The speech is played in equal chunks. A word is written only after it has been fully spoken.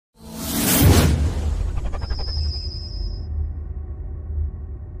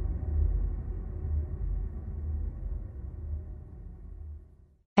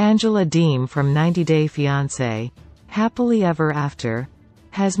Angela Deem from 90 Day Fiancé, Happily Ever After,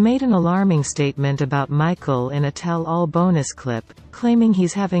 has made an alarming statement about Michael in a tell-all bonus clip, claiming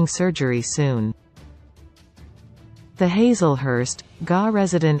he's having surgery soon. The Hazelhurst, GA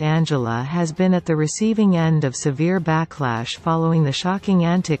resident Angela has been at the receiving end of severe backlash following the shocking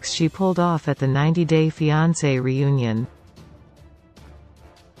antics she pulled off at the 90 Day Fiancé reunion.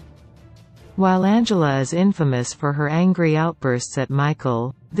 While Angela is infamous for her angry outbursts at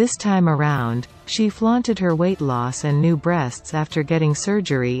Michael, this time around, she flaunted her weight loss and new breasts after getting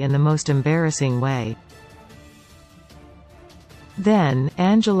surgery in the most embarrassing way. Then,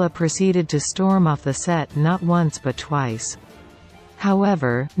 Angela proceeded to storm off the set not once but twice.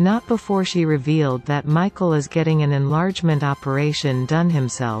 However, not before she revealed that Michael is getting an enlargement operation done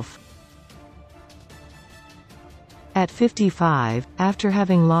himself. At 55, after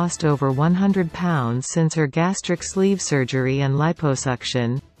having lost over 100 pounds since her gastric sleeve surgery and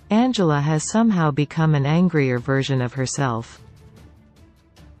liposuction, Angela has somehow become an angrier version of herself.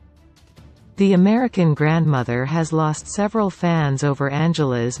 The American grandmother has lost several fans over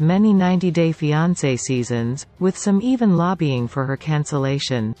Angela's many 90 Day Fiancé seasons, with some even lobbying for her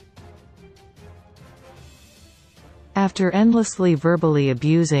cancellation. After endlessly verbally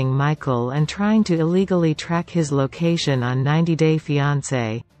abusing Michael and trying to illegally track his location on 90 Day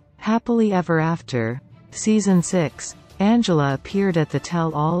Fiancé, Happily Ever After, Season 6, Angela appeared at the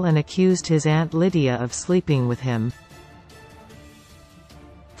tell-all and accused his Aunt Lydia of sleeping with him.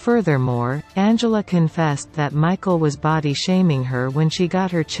 Furthermore, Angela confessed that Michael was body-shaming her when she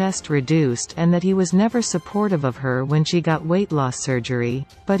got her chest reduced and that he was never supportive of her when she got weight loss surgery,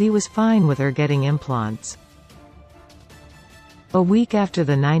 but he was fine with her getting implants. A week after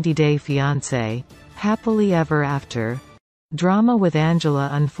the 90 Day Fiancé, Happily Ever After, drama with Angela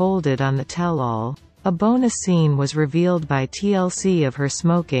unfolded on the tell-all, a bonus scene was revealed by TLC of her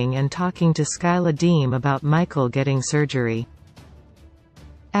smoking and talking to Skyla Deem about Michael getting surgery.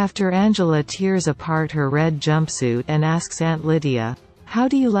 After Angela tears apart her red jumpsuit and asks Aunt Lydia, "How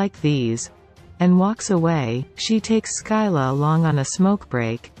do you like these?" and walks away, she takes Skyla along on a smoke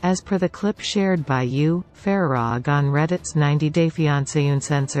break, as per the clip shared by U. Farrag on Reddit's 90 Day Fiancé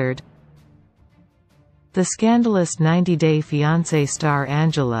Uncensored. The scandalous 90 Day Fiancé star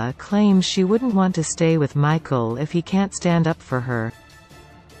Angela claims she wouldn't want to stay with Michael if he can't stand up for her.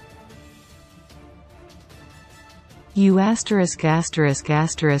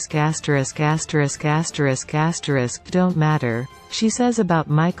 Don't matter, she says about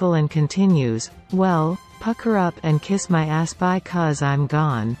Michael and continues, "Well, pucker up and kiss my ass bye 'cause I'm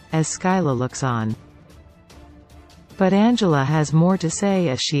gone," as Skyla looks on. But Angela has more to say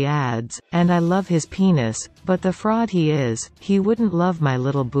as she adds, "And I love his penis, but the fraud he is, he wouldn't love my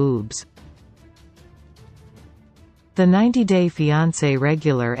little boobs." The 90 Day Fiancé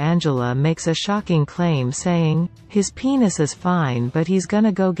regular Angela makes a shocking claim saying, "His penis is fine but he's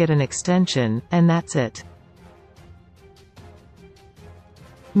gonna go get an extension, and that's it."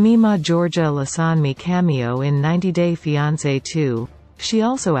 Mima Georgia Lasanmi cameo in 90 Day Fiancé 2. She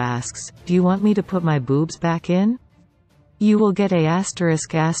also asks, "Do you want me to put my boobs back in? You will get a *******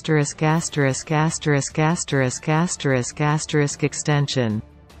 extension."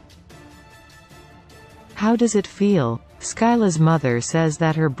 How does it feel? Skyla's mother says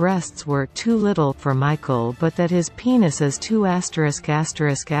that her breasts were too little for Michael but that his penis is too *****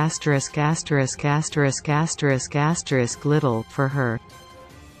 little for her.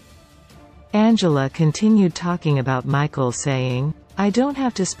 Angela continued talking about Michael saying, "I don't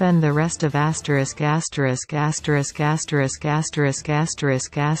have to spend the rest of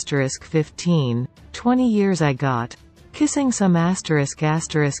 *********15, 20 years I got kissing some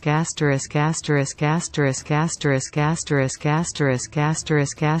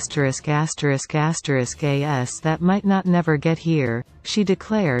 ***************************************************** that might not never get here," she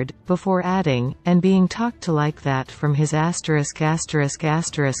declared, before adding, "and being talked to like that from his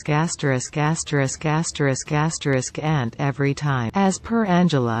aunt every time." As per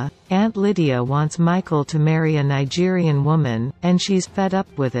Angela, Aunt Lydia wants Michael to marry a Nigerian woman, and she's fed up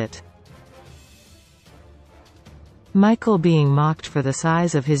with it. Michael being mocked for the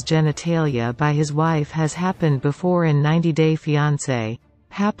size of his genitalia by his wife has happened before in 90 Day Fiancé,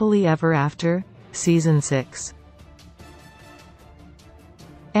 Happily Ever After, Season 6.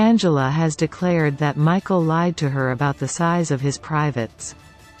 Angela has declared that Michael lied to her about the size of his privates.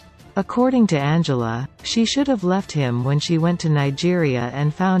 According to Angela, she should have left him when she went to Nigeria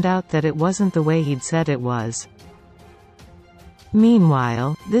and found out that it wasn't the way he'd said it was.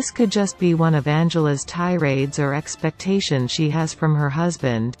 Meanwhile, this could just be one of Angela's tirades or expectations she has from her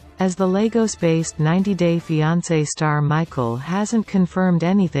husband, as the Lagos-based 90 Day Fiancé star Michael hasn't confirmed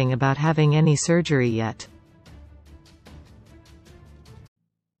anything about having any surgery yet.